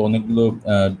এই যে দেখো অনেকগুলো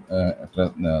একটা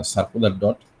সার্কুলার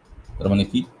ডট, তার মানে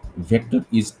কি vector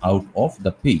is out of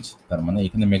the page, তার মানে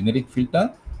এখানে ম্যাগনেটিক ফিল্ডটা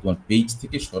তোমার পেজ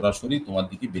থেকে সরাসরি তোমার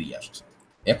দিকে বেরিয়ে আসছে।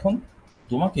 এখন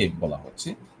তোমাকে বলা হচ্ছে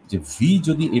যে ভি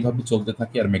যদি এভাবে চলতে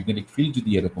থাকে আর ম্যাগনেটিক ফিল্ড যদি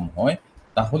এরকম হয়,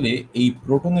 তাহলে এই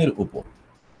প্রোটনের উপর,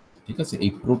 ঠিক আছে,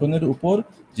 এই প্রোটনের উপর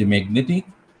যে ম্যাগনেটিক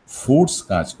ফোর্স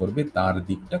কাজ করবে তার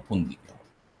দিকটা কোন দিকে হবে?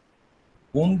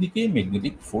 কোন দিকে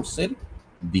ম্যাগনেটিক ফোর্সের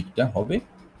দিকটা হবে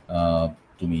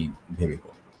তুমি ভেবে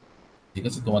করো। ঠিক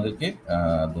আছে, তোমাদেরকে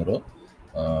ধরো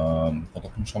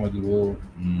কতক্ষণ সময় দিব,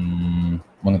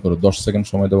 মনে করো 10 সেকেন্ড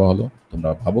সময় দেওয়া হলো, তোমরা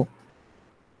ভাবো।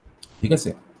 ঠিক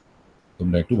আছে,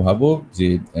 তোমরা একটু ভাবো যে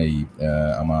এই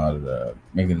আমার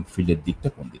ম্যাগনেটিক ফিল্ডের দিকটা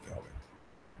কোন দিকে হবে।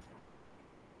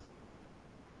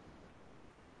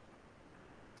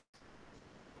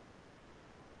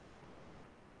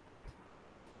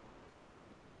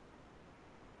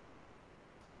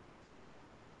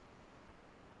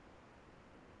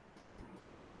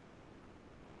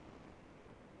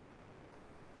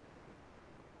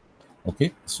 ওকে,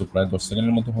 সো প্রায় 10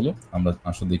 সেকেন্ডের মতো হলো, আমরা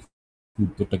আসলে দেখি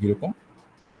উত্তরটা কিরকম।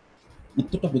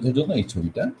 উত্তরটা বোঝার জন্য এই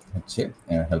ছবিটা হচ্ছে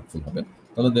হেল্পফুল হবে।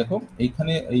 তাহলে দেখো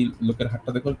এইখানে এই লোকের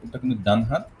হাতটা দেখো, এটা কিন্তু ডান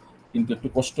হাত, কিন্তু একটু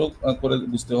কষ্ট করে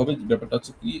বুঝতে হবে যে ব্যাপারটা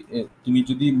হচ্ছে কি, তুমি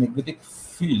যদি ম্যাগনেটিক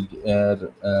ফিল্ড এর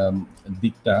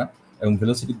দিকটা এবং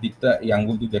ভেলোসিটির দিকটা এই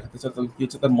আঙ্গুল দিয়ে দেখাতে চাও, তাহলে কি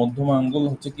হচ্ছে, তার মধ্যমা আঙ্গুল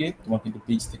হচ্ছে গিয়ে তোমার কিন্তু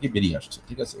পেজ থেকে বেরিয়ে আসছে,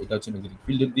 ঠিক আছে? এটা হচ্ছে ম্যাগনেটিক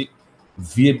ফিল্ডের দিক।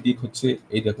 ভি এর দিক হচ্ছে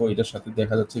এই দেখো, এটার সাথে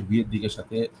দেখা যাচ্ছে ভি এর দিকের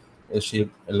সাথে সে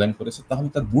অ্যালাইন করেছে, তাহলে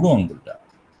তার বুড়ো আঙ্গুলটা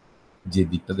যে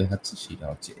দিকটা দেখাচ্ছে সেটা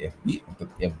হচ্ছে এফবি, অর্থাৎ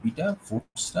এফবিটা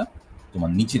ফোর্সটা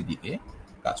তোমার নিচের দিকে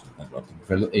কাজ করতে থাকবে। অর্থাৎ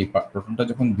এই প্রোটনটা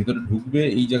যখন ভিতরে ঢুকবে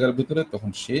এই জায়গার ভিতরে, তখন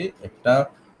সে একটা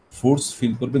ফোর্স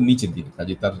ফিল করবে নিচের দিকে,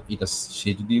 কাজে তার এটা, সে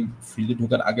যদি ফিল্ডে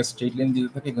ঢোকার আগে স্ট্রেট লাইন যেতে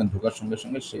থাকে, এখানে ঢোকার সঙ্গে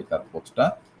সঙ্গে সে তার পথটা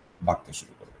বাঁকতে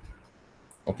শুরু করবে।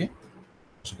 ওকে,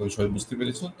 আশা করি সবাই বুঝতে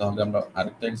পেরেছো। তাহলে আমরা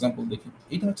আরেকটা এক্সাম্পল দেখি।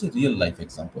 এটা হচ্ছে রিয়েল লাইফ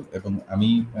এক্সাম্পল, এবং আমি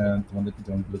তোমাদেরকে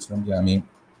যেমন বলেছিলাম যে আমি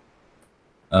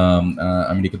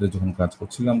আমেরিকাতে যখন কাজ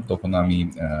করছিলাম, তখন আমি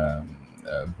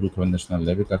ব্রুকলিন ন্যাশনাল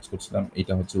ল্যাবে কাজ করছিলাম।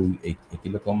 এটা হচ্ছে ওই একই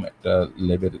রকম একটা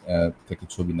ল্যাবের থেকে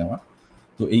ছবি নেওয়া।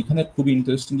 তো এইখানে খুবই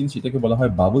ইন্টারেস্টিং জিনিস, এটাকে বলা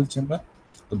হয় বাবল চেম্বার।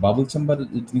 তো বাবল চেম্বার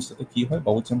জিনিসটাতে কি হয়,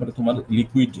 বাবল চেম্বারে তোমার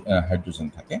লিকুইড হাইড্রোজেন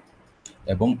থাকে,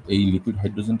 এবং এই লিকুইড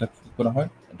হাইড্রোজেনটা কি করা হয়,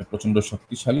 এটা প্রচণ্ড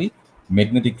শক্তিশালী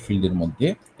ম্যাগনেটিক ফিল্ডের মধ্যে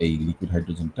এই লিকুইড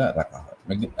হাইড্রোজেনটা রাখা হয়।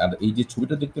 আর এই যে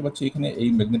ছবিটা দেখতে পাচ্ছি এখানে, এই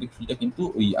ম্যাগনেটিক ফিল্ডটা কিন্তু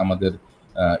ওই আমাদের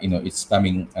it's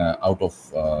coming out of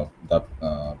the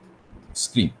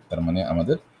screen, তার মানে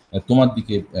আমাদের তোমার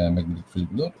দিকে ম্যাগনেটিক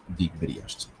ফিল্ডগুলোর দিক বেরিয়ে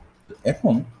আসছে। তো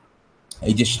এখন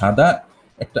এই যে সাদা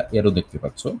একটা এরো দেখতে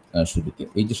পাচ্ছ শুরুতে,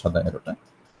 এই যে সাদা এরোটা,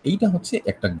 এইটা হচ্ছে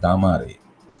একটা গামা রে।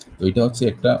 তো এটা হচ্ছে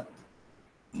একটা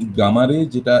গামা রে,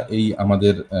 যেটা এই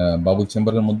আমাদের বাবল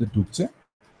চেম্বারের মধ্যে ঢুকছে।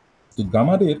 তো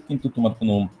গামা রের কিন্তু তোমার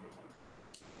কোনো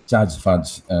চার্জ ফাজ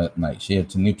নাই, সে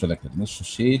হচ্ছে নিউট্রাল একটা জিনিস।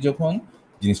 সে যখন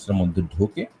জিনিসটার মধ্যে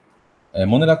ঢোকে,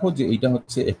 মনে রাখো যে এইটা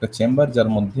হচ্ছে একটা চেম্বার যার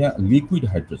মধ্যে লিকুইড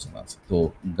হাইড্রোজেন আছে। তো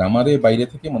গামারে বাইরে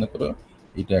থেকে মনে করো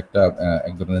এটা একটা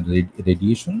এক ধরনের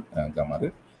রেডিয়েশন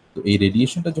গামারের। তো এই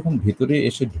রেডিয়েশনটা যখন ভেতরে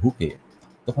এসে ঢুকে,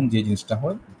 তখন যে জিনিসটা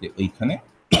হয় যে এইখানে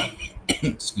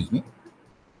এক্সকিউজ মি,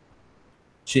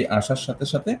 সে আসার সাথে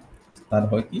সাথে তার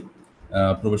হয় কি,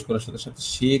 প্রবেশ করার সাথে সাথে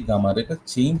সে গামারেটা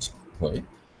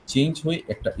চেঞ্জ হয়ে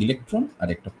একটা ইলেকট্রন আর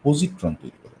একটা পজিট্রন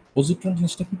তৈরি করে। পজিট্রন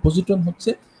জিনিসটা কি, পজিট্রন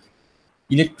হচ্ছে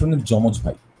ইলেকট্রনের যমজ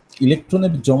ভাই।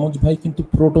 ইলেকট্রনের যমজ ভাই কিন্তু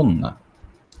প্রোটন না।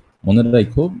 মনে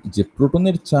রাখো যে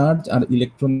প্রোটনের চার্জ আর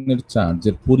ইলেকট্রনের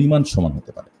চার্জের পরিমাণ সমান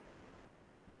হতে পারে।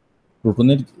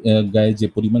 প্রোটনের গায়ে যে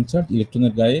পরিমাণ চার্জ,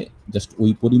 ইলেকট্রনের গায়ে জাস্ট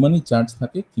ওই পরিমাণই চার্জ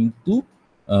থাকে, কিন্তু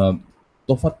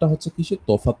তফাৎটা হচ্ছে কিসে,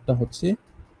 তফাৎটা হচ্ছে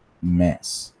ম্যাস।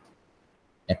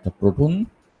 একটা প্রোটন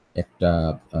একটা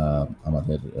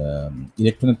আমাদের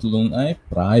ইলেকট্রনের তুলনায়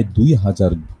প্রায়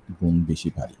 2000 গুণ বেশি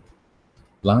ভারী।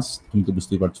 প্লাস তুমি তো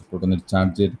বুঝতেই পারছো প্রোটনের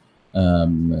চার্জের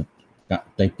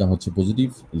টাইপটা হচ্ছে পজিটিভ,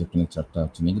 ইলেকট্রনের চার্জটা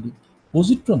হচ্ছে নেগেটিভ।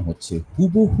 পজিট্রন হচ্ছে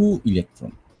হুবহু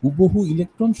ইলেকট্রন, হুবহু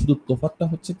ইলেকট্রন, শুধু তফাৎটা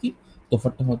হচ্ছে কি,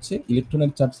 তফাৎটা হচ্ছে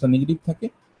ইলেকট্রনের চার্জটা নেগেটিভ থাকে,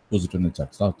 পজিট্রনের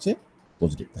চার্জটা হচ্ছে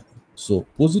পজিটিভ থাকে। সো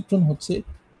পজিট্রন হচ্ছে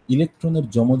ইলেকট্রনের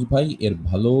যমজ ভাই। এর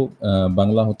ভালো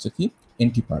বাংলা হচ্ছে কি,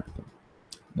 অ্যান্টি পার্টিকেল।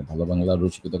 ভালো বাংলা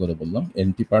রসিকতা করে বললাম,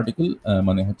 অ্যান্টি পার্টিকেল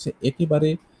মানে হচ্ছে একেবারে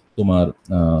তোমার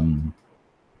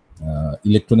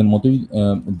ইলেকট্রনের মতোই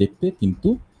দেখতে, কিন্তু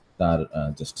তার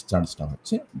জাস্ট চার্জটা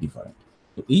হচ্ছে ডিফারেন্ট।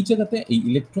 তো এই জায়গাতে এই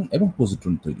ইলেকট্রন এবং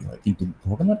পজিট্রন তৈরি হয়, কিন্তু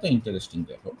ঘটনাটা ইন্টারেস্টিং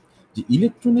দেখো, যে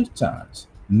ইলেকট্রনের চার্জ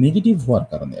নেগেটিভ হওয়ার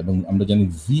কারণে, এবং আমরা জানি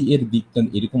ভি এর দিকটা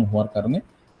এরকম হওয়ার কারণে,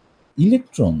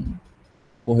 ইলেকট্রন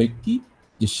হয় কি,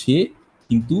 যে সে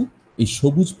কিন্তু এই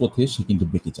সবুজ পথে সে কিন্তু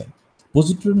বেঁকে যায়,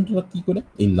 পজিট্রনটা কি করে,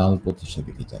 এই লাল পথে সে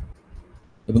বেঁকে যায়।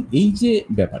 এবং এই যে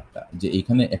ব্যাপারটা, যে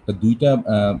এখানে একটা দুইটা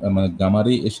মানে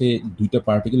গামারে এসে দুইটা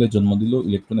পার্টিকেলের জন্ম দিল,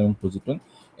 ইলেকট্রন এবং পজিট্রন,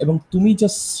 এবং তুমি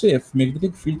জাস্ট স্রেফ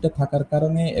ম্যাগনেটিক ফিল্ডটা থাকার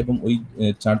কারণে এবং ওই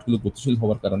চার্জগুলো গতিশীল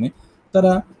হওয়ার কারণে,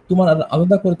 তারা তোমার আর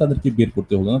আলাদা করে তাদেরকে বের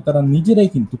করতে হলো না, তারা নিজেরাই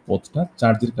কিন্তু পথটা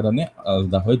চার্জের কারণে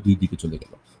আলাদা হয়ে দুই দিকে চলে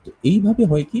গেল। তো এইভাবে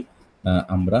হয় কি,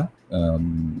 আমরা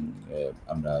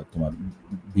আমরা তোমার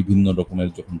বিভিন্ন রকমের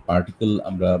যখন পার্টিকেল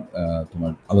আমরা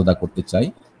তোমার আলাদা করতে চাই,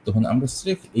 তখন আমরা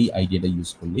স্রেফ এই আইডিয়াটা ইউজ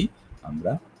করলেই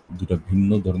আমরা দুটো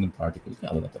ভিন্ন ধরনের পার্টিকেলকে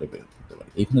আলাদা করে বের করতে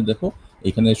পারি। এখানে দেখো,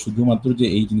 এখানে শুধুমাত্র যে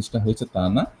এই জিনিসটা হয়েছে তা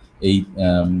না, এই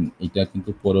এইটা কিন্তু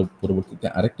পরবর্তীতে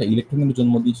আরেকটা ইলেকট্রনের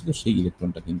জন্ম দিয়েছিল, সেই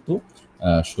ইলেকট্রনটা কিন্তু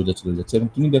সোজা চলে যাচ্ছে। এবং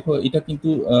তুমি দেখো এটা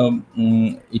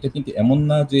কিন্তু এমন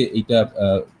না যে এইটা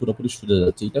পুরোপুরি সোজা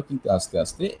যাচ্ছে, এটা কিন্তু আস্তে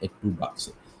আস্তে একটু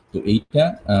বাড়ছে। তো এইটা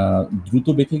দ্রুত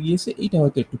বেঁকে গিয়েছে, এইটা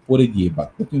হয়তো একটু পরে গিয়ে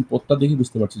বাঁকবে, তুমি পথটা দেখে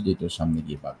বুঝতে পারছো যে এটা সামনে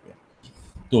গিয়ে বাঁকবে।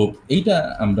 তো এইটা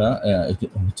আমরা এটা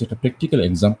হচ্ছে একটা প্র্যাকটিক্যাল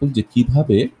এক্সাম্পল যে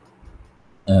কিভাবে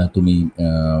তুমি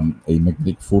এই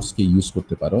ম্যাগনেটিক ফোর্সকে ইউজ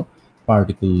করতে পারো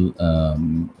পার্টিকেল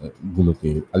গুলোকে,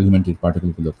 এলিমেন্টারি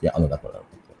পার্টিকেল গুলোকে আলাদা করার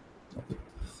ক্ষেত্রে। ওকে,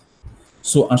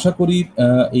 সো আশা করি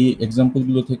এই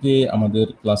এক্সাম্পলগুলো থেকে আমাদের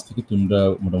ক্লাস থেকে তোমরা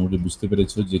মোটামুটি বুঝতে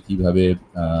পেরেছো যে কিভাবে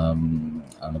আম,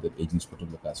 আমাদের এই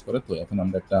জিনিসপত্রগুলো কাজ করে। তো এখন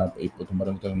আমরা এই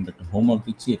প্রথমবারের মতো আমরা একটা হোমওয়ার্ক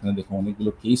দিচ্ছি। এখানে দেখো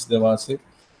অনেকগুলো কেস দেওয়া আছে।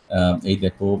 এই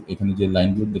দেখো এখানে যে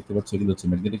লাইনগুলো দেখতে পাচ্ছ এগুলো হচ্ছে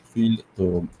ম্যাগনেটিক ফিল্ড। তো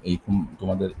এই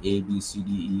তোমাদের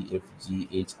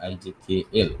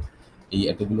ABCDEFGHIJKL এই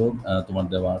এতগুলো তোমার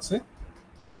দেওয়া আছে।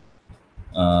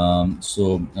 সো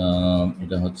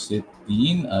এটা হচ্ছে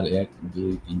 ৩ আর ১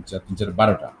 ২ ৩ ৪ ৩ ৪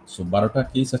 ১২টা। সো ১২টা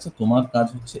কেস আছে। তোমার কাজ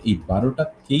হচ্ছে এই ১২টা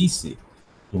কেসে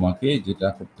তোমাকে যেটা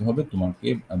করতে হবে, তোমাকে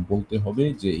বলতে হবে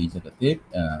যে এই জায়গাতে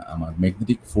আমার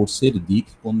ম্যাগনেটিক ফোর্সের দিক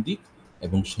কোন দিক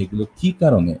এবং সেগুলো কি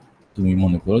কারণে তুমি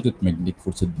মনে করো যে ম্যাগনেটিক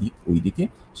ফোর্সের দিক ওই দিকে,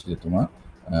 সেটা তোমার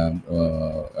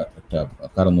একটা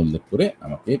কারণ উল্লেখ করে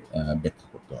আমাকে ব্যাখ্যা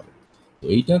করতে হবে। তো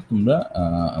এইটা তোমরা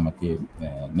আমাকে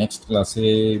নেক্সট ক্লাসে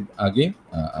আগে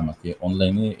আমাকে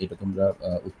অনলাইনে এটা তোমরা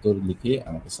উত্তর লিখে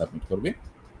আমাকে সাবমিট করবে।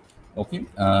 ওকে।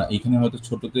 এইখানে হয়তো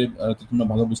ছোটতে তো তোমরা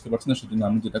ভালো বুঝতে পারছো না, সেজন্য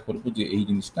আমি যেটা করবো যে এই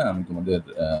জিনিসটা আমি তোমাদের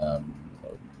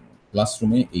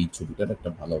ক্লাসরুমে এই ছবিটার একটা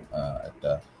ভালো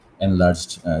একটা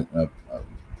এনলার্জড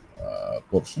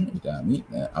পোর্শন এটা আমি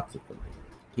আপলোড করবো।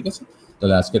 ঠিক আছে,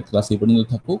 তাহলে আজকের ক্লাস এই পর্যন্ত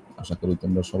থাকুক। আশা করি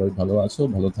তোমরা সবাই ভালো আছো,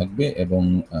 ভালো থাকবে এবং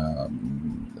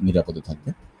নিরাপদে থাকবে।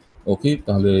 ওকে,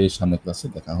 তাহলে সামনের ক্লাসে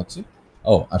দেখা হচ্ছে।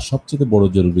 ও আর সবচেয়ে বড়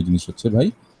জরুরি জিনিস হচ্ছে ভাই,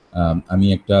 আমি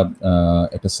একটা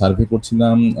সার্ভে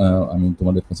করছিলাম। আমি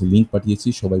তোমাদের কাছে লিঙ্ক পাঠিয়েছি।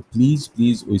 সবাই প্লিজ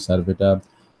প্লিজ ওই সার্ভেটা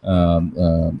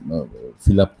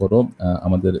ফিল আপ করো।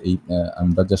 আমাদের এই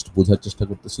আমরা জাস্ট বোঝার চেষ্টা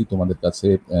করতেছি তোমাদের কাছে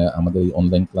আমাদের এই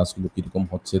অনলাইন ক্লাসগুলো কীরকম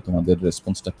হচ্ছে, তোমাদের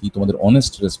রেসপন্সটা কি, তোমাদের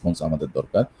অনেস্ট রেসপন্স আমাদের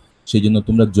দরকার। সেই জন্য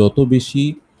তোমরা যত বেশি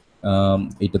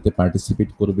এটাতে পার্টিসিপেট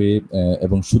করবে,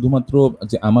 এবং শুধুমাত্র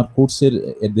যে আমার কোর্সের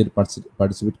এদের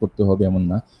পার্টিসিপেট করতে হবে এমন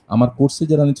না, আমার কোর্সে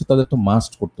যারা নিচ্ছে তাদের তো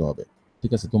মাস্ট করতে হবে।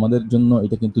 ঠিক আছে, তোমাদের জন্য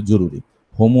এটা কিন্তু জরুরি,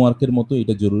 হোমওয়ার্কের মতো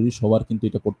এটা জরুরি, সবার কিন্তু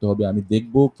এটা করতে হবে। আমি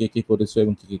দেখবো কে কে করেছো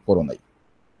এবং কে কে করো নাই।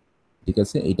 ঠিক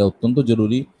আছে, এটা অত্যন্ত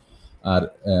জরুরি। আর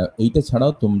এইটা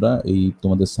ছাড়াও তোমরা এই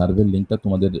তোমাদের সার্ভের লিঙ্কটা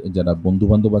তোমাদের যারা বন্ধু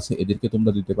বান্ধব আছে এদেরকে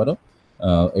তোমরা দিতে পারো,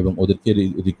 এবং ওদেরকে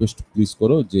রিকোয়েস্ট প্লিজ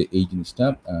করো যে এই জিনিসটা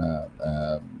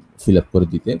ফিল আপ করে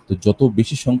দিতে। তো যত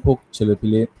বেশি সংখ্যক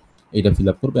ছেলেপিলে এটা ফিল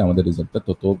আপ করবে আমাদের রেজাল্টটা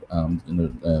তত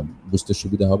বুঝতে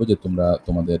সুবিধা হবে যে তোমরা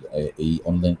তোমাদের এই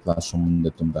অনলাইন ক্লাস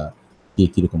সম্বন্ধে তোমরা কে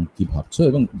কীরকম কী ভাবছো,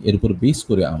 এবং এর উপর বেস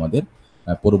করে আমাদের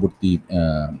পরবর্তী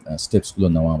স্টেপসগুলো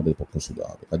নেওয়া আমাদের পক্ষে সুবিধা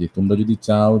হবে। কাজে তোমরা যদি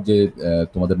চাও যে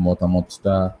তোমাদের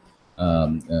মতামতটা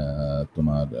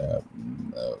তোমার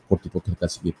কর্তৃপক্ষের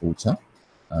কাছে গিয়ে পৌঁছা,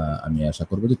 আমি আশা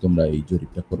করবো যে তোমরা এই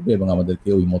জরিপটা করবে এবং আমাদেরকে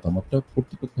ওই মতামতটা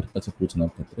কর্তৃপক্ষের কাছে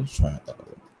পৌঁছানোর ক্ষেত্রে সহায়তা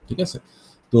করবে। ঠিক আছে,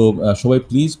 তো সবাই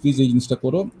প্লিজ প্লিজ এই জিনিসটা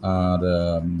করো। আর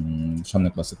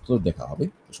সামনের ক্লাসে তো দেখা হবে।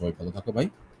 সবাই ভালো থাকো ভাই।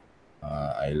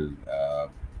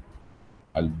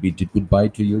 I'll bid goodbye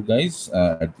to you guys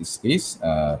at this case.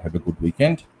 Have a good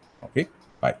weekend. Okay.